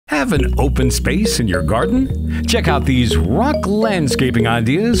Have an open space in your garden? Check out these rock landscaping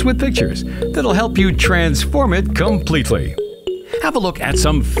ideas with pictures that'll help you transform it completely. Have a look at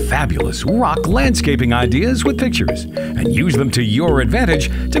some fabulous rock landscaping ideas with pictures and use them to your advantage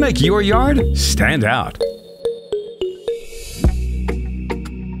to make your yard stand out.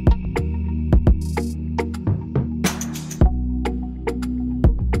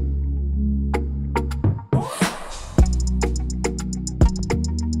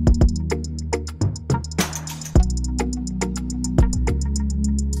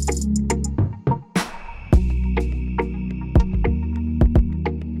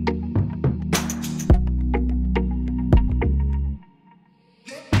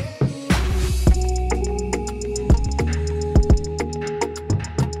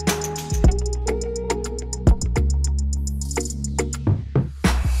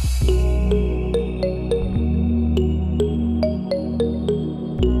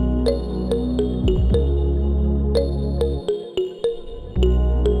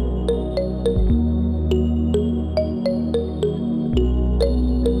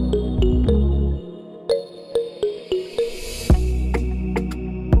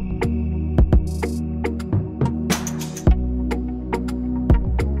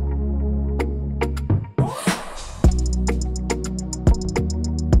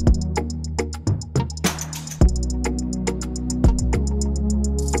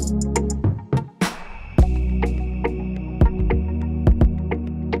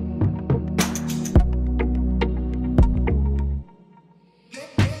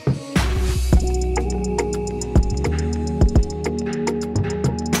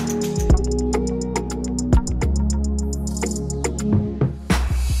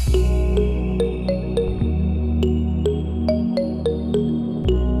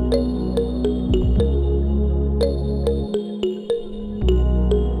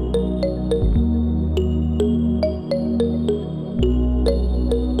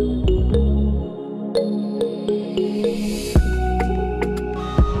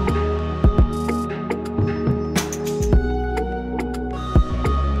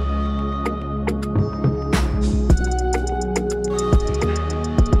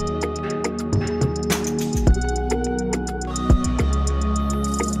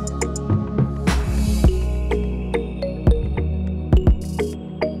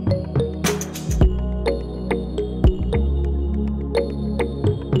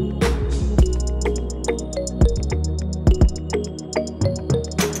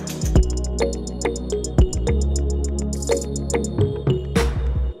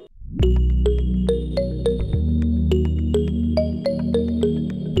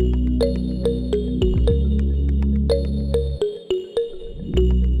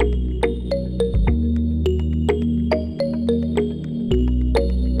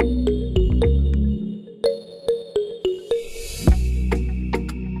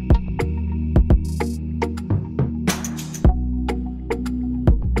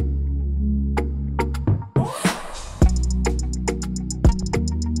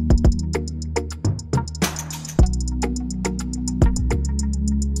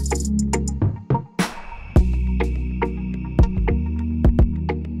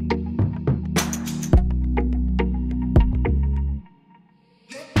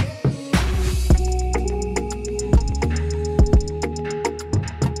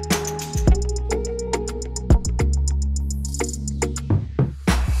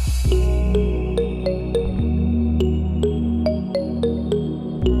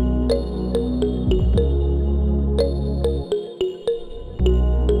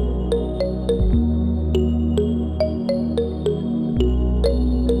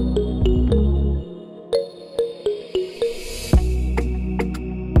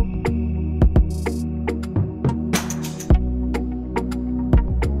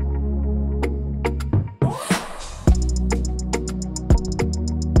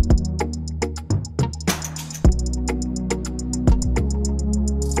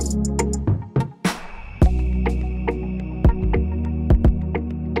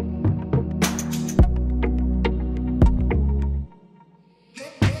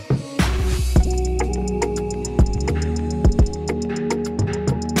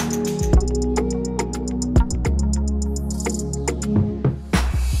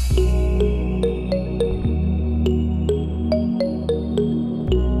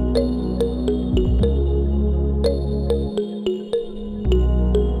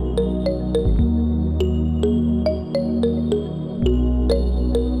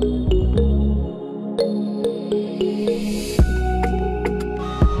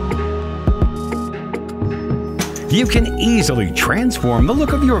 you can easily transform the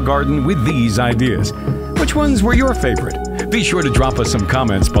look of your garden with these ideas. Which ones were your favorite? Be sure to drop us some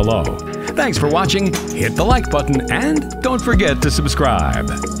comments below. Thanks for watching, hit the like button, and don't forget to subscribe.